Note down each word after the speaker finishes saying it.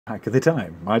Back of the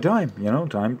time, my time, you know,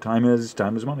 time is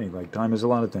money. Like, time is a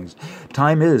lot of things.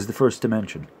 Time is the first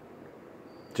dimension.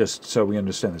 Just so we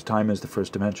understand this, time is the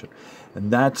first dimension, and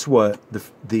that's what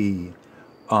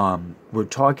we're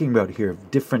talking about here.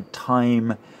 Different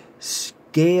time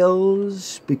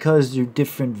scales because they're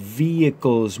different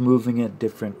vehicles moving at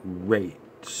different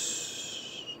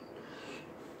rates.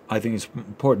 I think it's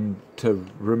important to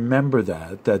remember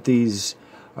that these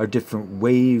are different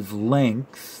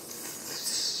wavelengths,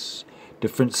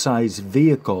 different size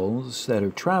vehicles that are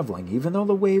traveling, even though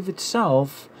the wave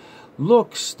itself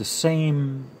looks the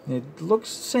same. It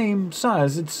looks the same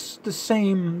size. It's the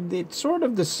same. It's sort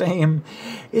of the same.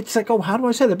 It's like, oh, how do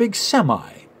I say, the big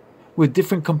semi with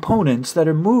different components that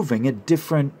are moving at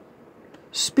different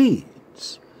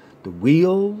speeds. The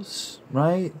wheels,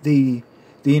 right? The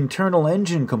internal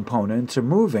engine components are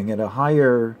moving at a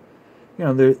higher, you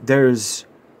know, there's,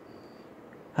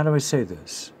 how do I say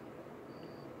this?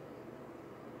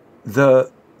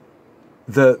 The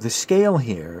scale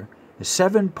here is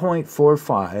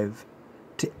 7.45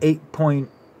 to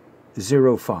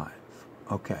 8.05.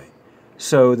 Okay.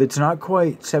 So that's not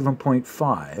quite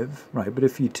 7.5, right? But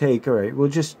if you take, all right, we'll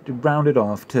just round it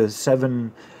off to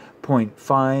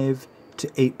 7.5 to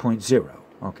 8.0.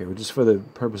 Okay, well, just for the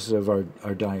purposes of our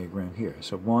diagram here.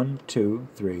 So 1, 2,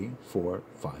 3, 4,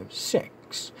 5,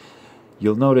 6.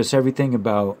 You'll notice everything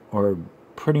about, or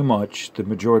pretty much the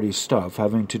majority stuff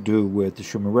having to do with the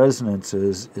Schumann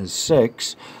Resonances is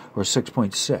 6 or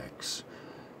 6.6.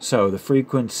 So the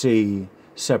frequency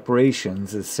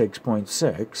separations is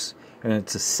 6.6, and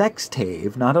it's a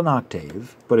sextave, not an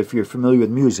octave, but if you're familiar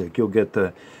with music, you'll get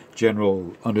the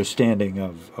general understanding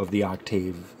of the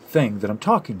octave thing that I'm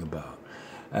talking about.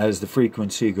 As the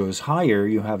frequency goes higher,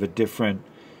 you have a different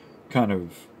kind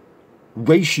of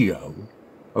ratio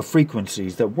of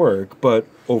frequencies that work, but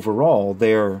overall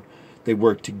they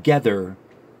work together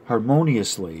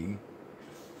harmoniously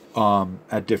for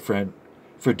different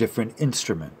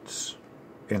instruments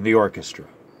in the orchestra.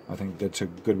 I think that's a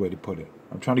good way to put it.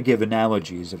 I'm trying to give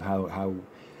analogies of how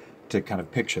to kind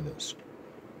of picture this.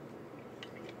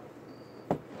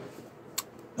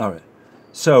 All right.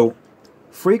 So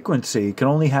frequency can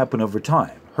only happen over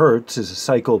time. Hertz is a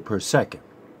cycle per second.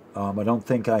 I don't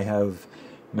think I have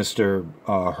Mr.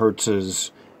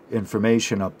 Hertz's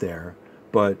information up there,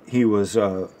 but he was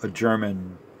a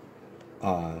German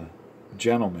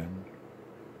gentleman,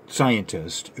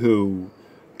 scientist, who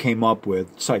came up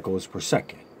with cycles per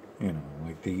second. You know,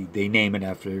 like they name it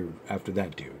after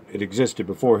that dude. It existed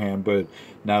beforehand, but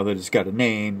now that it's got a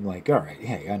name, like, all right,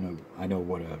 hey, I know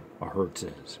what a hertz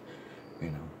is.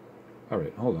 You know. All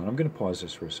right, hold on. I'm going to pause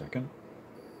this for a second.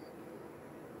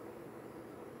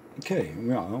 Okay,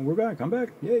 we're back. I'm back.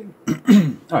 Yay.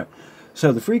 All right.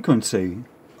 So the frequency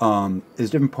is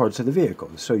different parts of the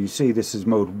vehicle. So you see this is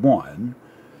mode 1.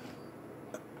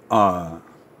 And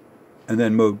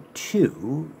then mode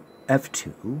 2,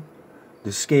 F2.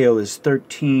 The scale is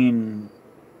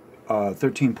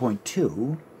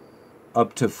 13.2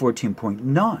 up to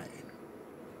 14.9.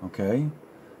 Okay?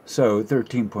 So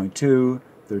 13.2,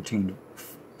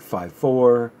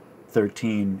 13.54,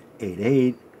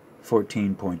 13.88,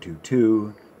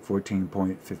 14.22,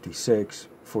 14.56,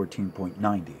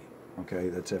 14.90. Okay,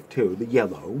 that's F2, the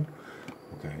yellow.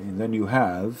 Okay, and then you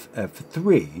have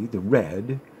F3, the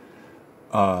red,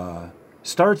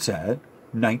 starts at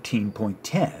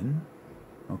 19.10.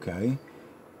 Okay,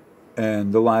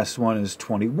 and the last one is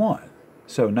 21.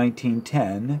 So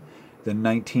 19.10, then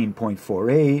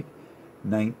 19.48,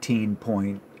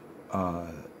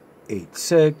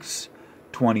 19.86,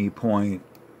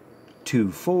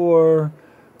 20.24,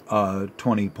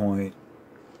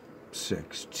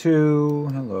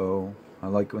 20.62. Hello, I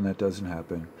like when that doesn't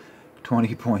happen.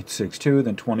 20.62,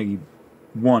 then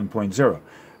 21.0.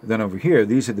 Then over here,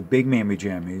 these are the big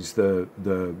mammy-jammies, the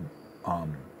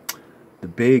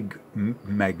big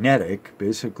magnetic,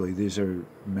 basically these are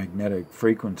magnetic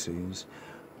frequencies,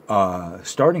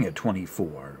 starting at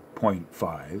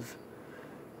 24.5,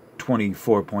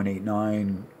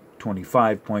 24.89,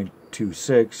 25.26,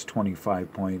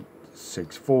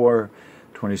 25.64,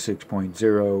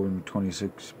 26.0, and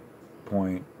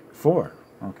 26.4.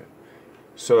 Okay.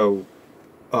 So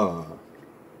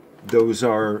those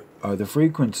are the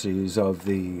frequencies of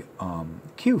the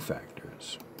Q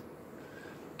factors.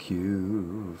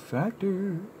 Q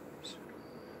factors.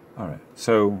 All right.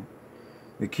 So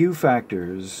the Q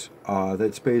factors,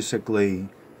 that's basically,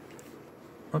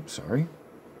 oops, sorry.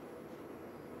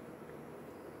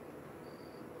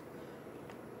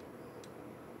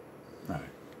 All right.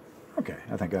 Okay,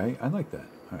 I think I like that.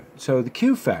 All right. So the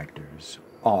Q factors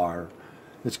are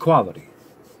its quality.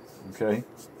 Okay.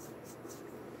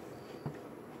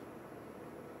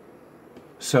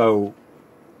 So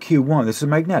Q1, this is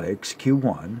magnetics,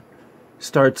 Q1,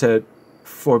 starts at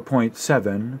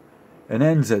 4.7 and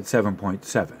ends at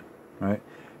 7.7, right?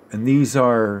 And these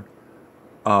are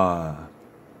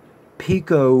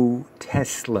Pico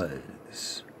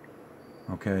Teslas.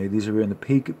 Okay, these are in the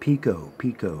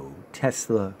Pico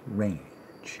Tesla range.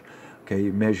 Okay,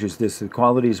 it measures this. The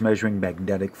quality is measuring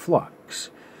magnetic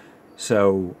flux.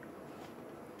 So,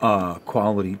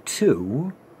 quality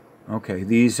 2. Okay,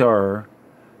 these are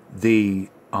the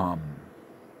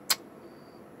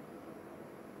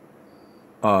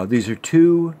these are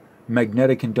 2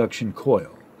 magnetic induction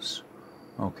coils.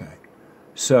 Okay,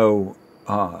 so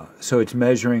so it's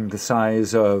measuring the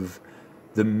size of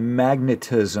the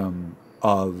magnetism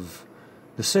of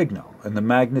the signal, and the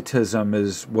magnetism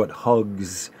is what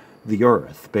hugs the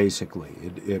Earth.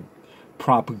 Basically, it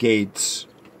propagates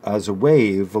as a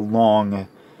wave along,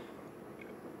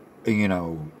 you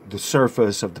know, the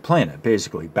surface of the planet,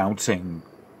 basically bouncing,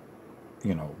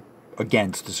 you know,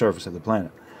 against the surface of the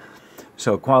planet.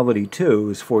 So quality 2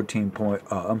 is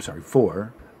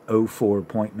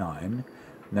 404.9.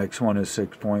 Next one is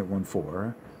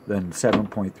 6.14, then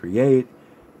 7.38,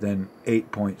 then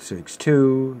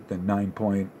 8.62, then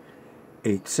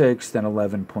 9.86, then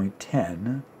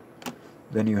 11.10.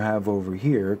 Then you have over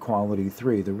here quality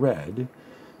 3, the red,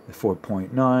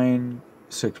 4.9,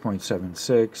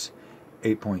 6.76,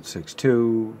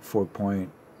 8.62,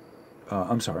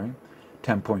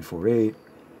 10.48,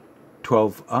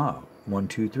 12, 1,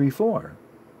 2, 3, 4,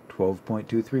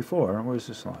 12.234. Where's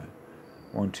this line?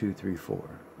 1, 2, 3, 4.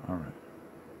 All right.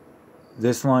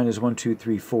 This line is 1, 2,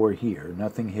 3, 4 here.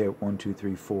 Nothing hit 1, 2,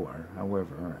 3, 4.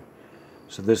 However, all right.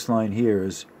 So this line here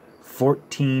is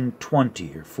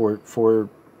 1420 or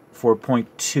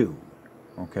 4.2.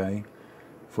 Okay,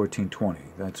 1420.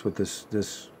 That's what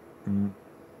this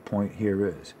point here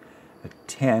is. At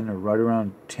 10 or right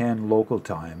around 10 local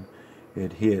time,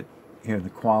 it hit here in the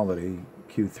quality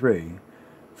Q3,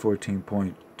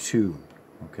 14.2.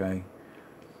 Okay.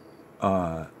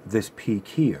 This peak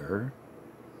here,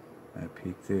 that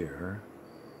peak there,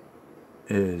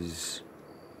 is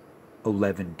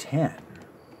 1110.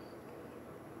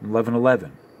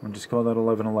 1111. We'll just call that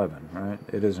 1111, right?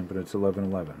 It isn't, but it's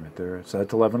 1111 right there. So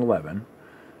that's 1111,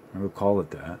 and we'll call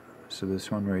it that. So this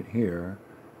one right here,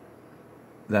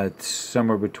 that's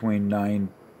somewhere between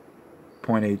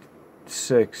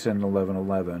 9.86 and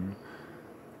 1111.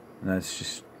 And that's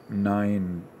just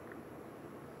 9.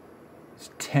 It's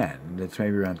 10. That's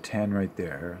maybe around 10 right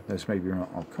there. That's maybe around.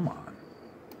 Oh, come on.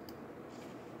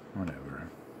 Whatever.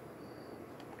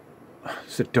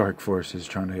 It's the dark forces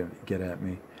trying to get at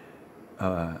me.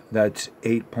 That's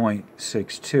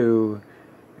 8.62,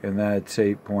 and that's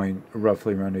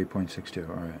roughly around 8.62.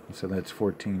 All right, so that's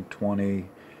 1420.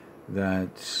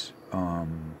 That's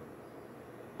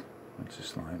what's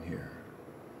this line here?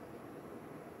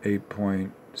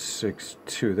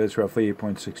 8.62. That's roughly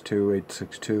 8.62,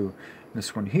 862.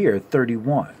 This one here,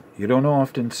 31. You don't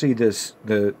often see this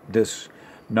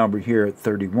number here at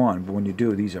 31, but when you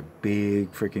do, these are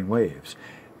big freaking waves.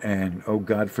 And, oh,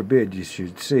 God forbid, you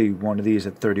should see one of these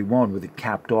at 31 with it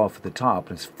capped off at the top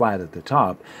and it's flat at the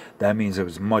top. That means it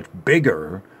was much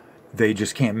bigger. They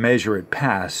just can't measure it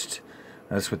past.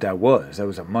 That's what that was. That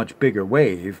was a much bigger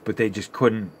wave, but they just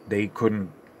couldn't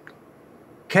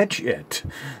catch it.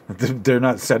 They're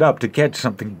not set up to catch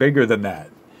something bigger than that,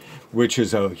 which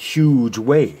is a huge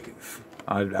wave.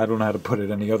 I don't know how to put it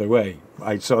any other way.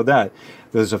 I saw that.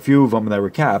 There's a few of them that were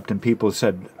capped, and people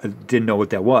said didn't know what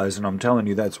that was, and I'm telling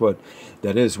you that's what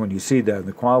that is. When you see that, and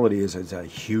the quality is a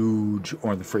huge,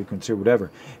 or the frequency or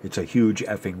whatever, it's a huge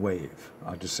effing wave.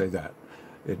 I'll just say that.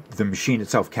 The machine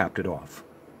itself capped it off.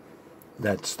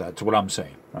 That's what I'm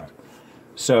saying. All right.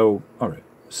 So, all right.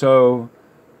 So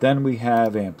then we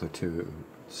have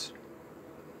amplitudes.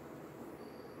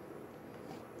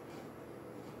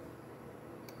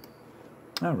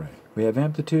 All right. We have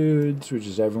amplitudes, which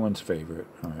is everyone's favorite.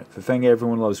 All right. The thing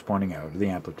everyone loves pointing out, the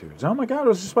amplitudes. Oh my God, it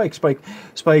was a spike.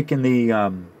 Spike in the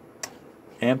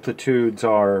amplitudes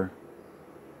are...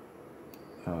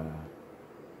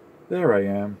 there I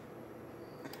am.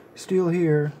 Still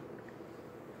here.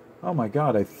 Oh my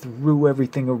God, I threw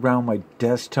everything around my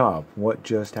desktop. What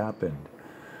just happened?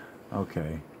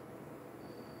 Okay.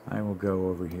 I will go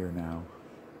over here now.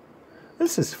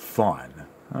 This is fun.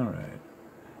 All right.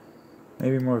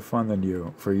 Maybe more fun than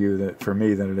for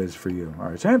me than it is for you. All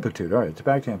right, it's amplitude. All right, it's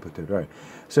back to amplitude. All right.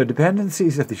 So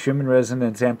dependencies of the Schumann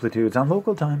resonance amplitudes on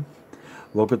local time.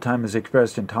 Local time is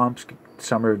expressed in Tom's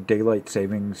summer daylight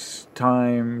savings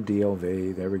time,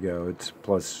 DLV. There we go. It's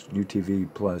plus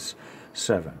UTV plus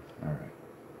 7. All right.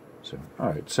 So, all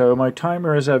right. So my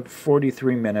timer is at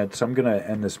 43 minutes. I'm going to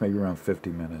end this maybe around 50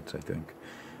 minutes, I think,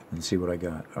 and see what I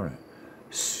got. All right.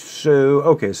 So,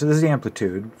 okay. So this is the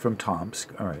amplitude from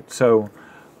Tomsk. All right. So,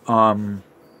 all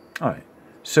right.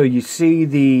 So you see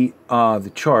the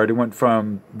chart. It went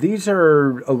from, these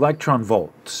are electron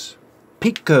volts.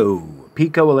 Pico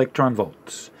electron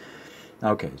volts.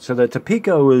 Okay. So that's a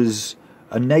pico is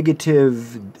a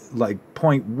negative, like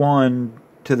 0.1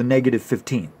 to the negative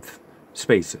 15th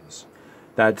spaces.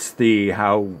 That's the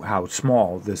how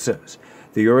small this is.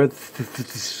 The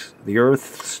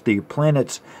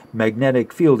planet's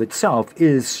magnetic field itself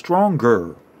is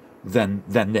stronger than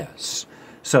this.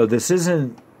 So this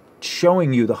isn't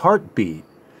showing you the heartbeat.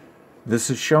 This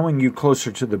is showing you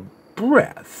closer to the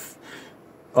breath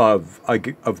of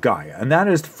Gaia, and that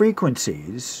is the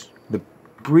frequencies. The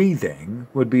breathing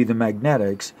would be the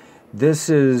magnetics. This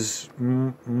is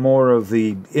more of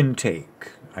the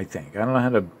intake, I think. I don't know how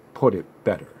to put it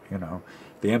better, you know.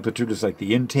 The amplitude is like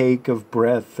the intake of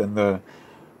breath, and the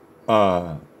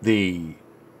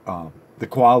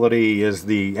quality is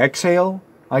the exhale.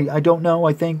 I don't know.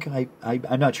 I think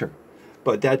I'm not sure,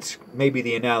 but that's maybe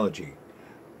the analogy.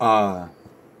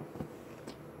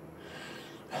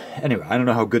 Anyway, I don't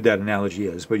know how good that analogy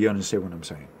is, but you understand what I'm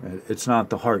saying. It's not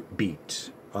the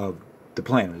heartbeat of the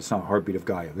planet. It's not the heartbeat of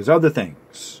Gaia. There's other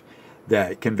things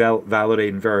that can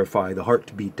validate and verify the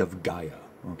heartbeat of Gaia.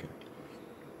 Okay.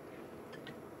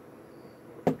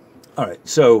 All right,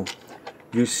 so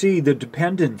you see the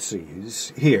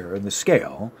dependencies here in the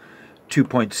scale,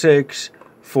 2.6,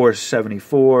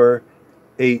 474,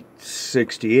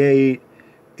 868,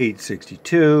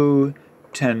 862,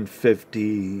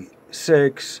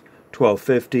 1056,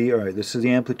 1250. All right, this is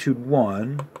the amplitude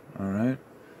 1. All right.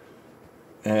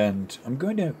 And I'm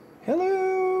going to...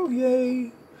 Hello!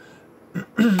 Yay!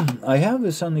 I have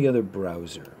this on the other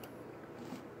browser.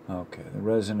 Okay, the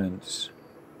resonance...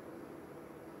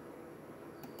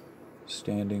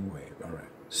 standing wave. All right.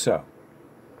 So...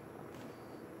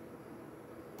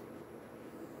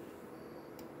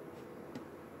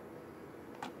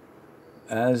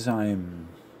 as I'm...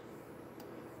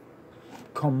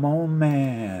 Come on,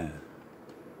 man!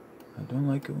 I don't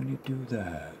like it when you do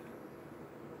that.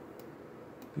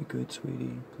 Be good,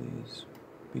 sweetie, please.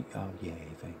 Oh, yay,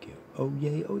 thank you. Oh,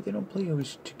 yay. Oh, they don't play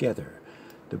those together.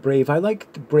 The Brave. I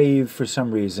like the Brave for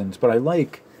some reasons, but I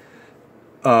like...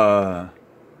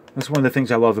 that's one of the things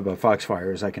I love about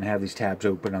Foxfire is I can have these tabs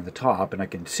open on the top and I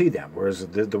can see them, whereas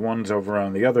the ones over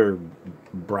on the other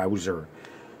browser,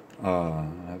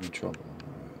 I'm having trouble.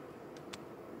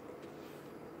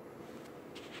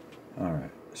 All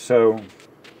right, so...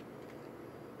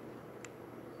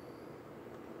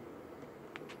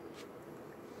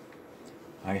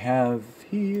 I have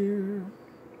here...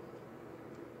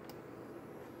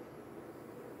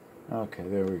 Okay,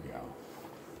 there we go.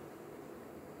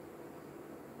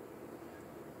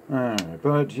 Alright,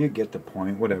 but you get the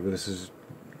point. Whatever, this is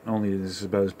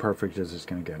about as perfect as it's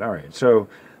going to get. Alright, so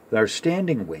our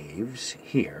standing waves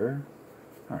here.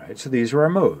 Alright, so these are our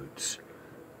modes.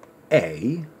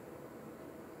 A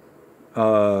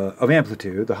of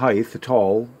amplitude, the height, the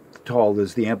tall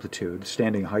is the amplitude. The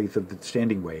standing height of the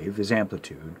standing wave is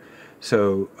amplitude.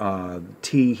 So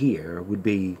T here would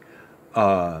be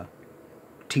T1.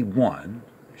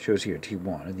 Shows here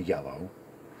T1 in the yellow.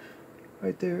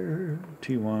 Right there,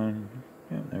 T1.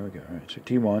 Yeah, there we go. All right, so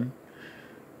T1.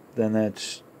 Then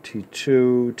that's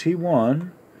T2.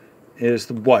 T1 is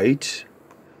the white.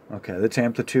 Okay, that's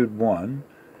amplitude 1.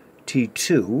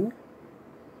 T2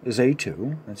 is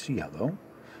A2. That's the yellow.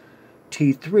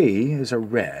 T3 is a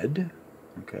red.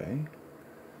 Okay.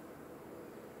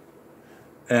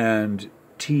 And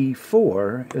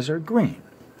T4 is our green,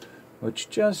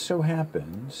 which just so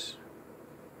happens...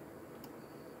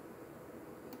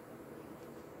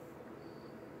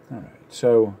 All right,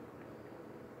 so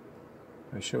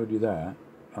I showed you that.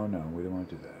 Oh no, we don't want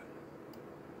to do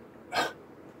that.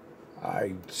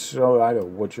 I don't know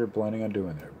what you're planning on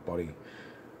doing there, buddy.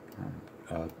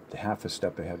 Half a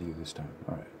step ahead of you this time.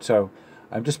 All right, so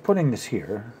I'm just putting this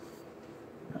here.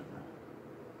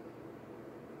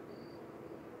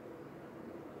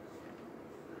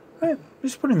 All right,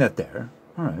 just putting that there.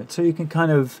 All right, so you can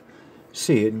kind of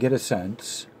see it and get a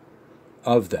sense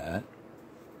of that.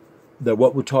 That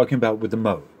what we're talking about with the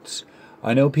modes.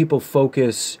 I know people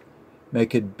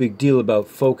make a big deal about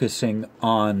focusing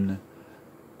on,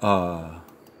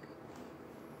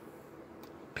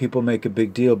 people make a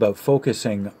big deal about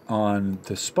focusing on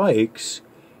the spikes,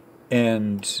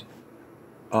 and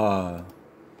I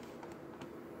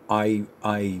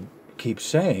keep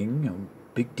saying,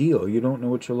 big deal, you don't know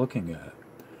what you're looking at.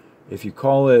 If you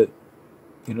call it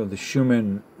the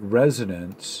Schumann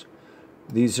resonance,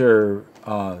 these are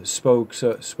spikes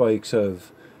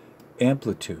of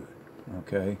amplitude.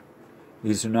 Okay,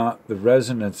 these are not the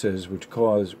resonances which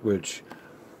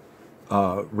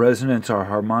resonance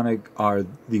are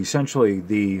essentially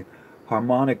the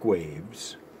harmonic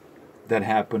waves that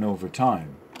happen over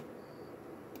time.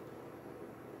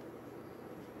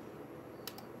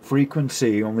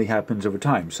 Frequency only happens over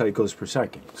time, cycles per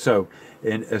second. So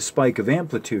in a spike of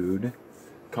amplitude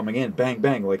coming in, bang,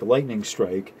 bang, like a lightning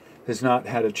strike, has not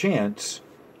had a chance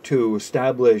to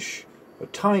establish a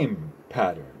time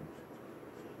pattern.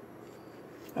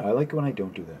 I like when I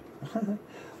don't do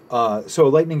that. So a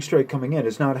lightning strike coming in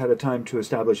has not had a time to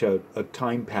establish a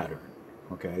time pattern.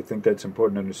 Okay, I think that's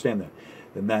important to understand that.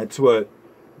 And that's what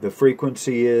the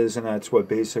frequency is, and that's what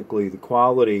basically the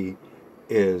quality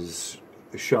is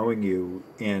showing you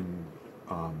in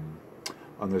on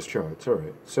this chart. All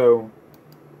right, so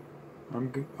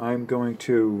I'm going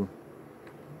to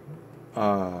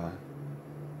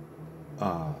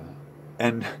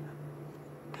and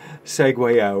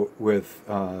segue out with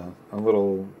a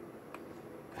little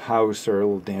house or a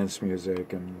little dance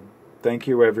music. And thank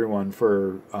you everyone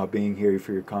for being here,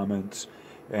 for your comments.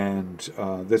 And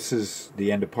this is the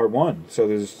end of part 1.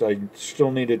 So I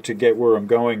still needed to get where I'm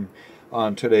going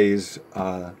on today's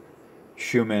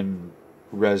Schumann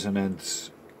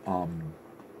resonance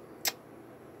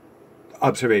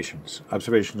observations on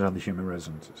the Schumann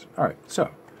resonances. All right,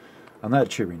 so on that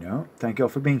cheery note, thank you all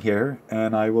for being here,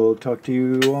 and I will talk to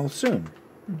you all soon.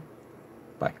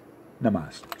 Bye.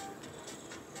 Namaste.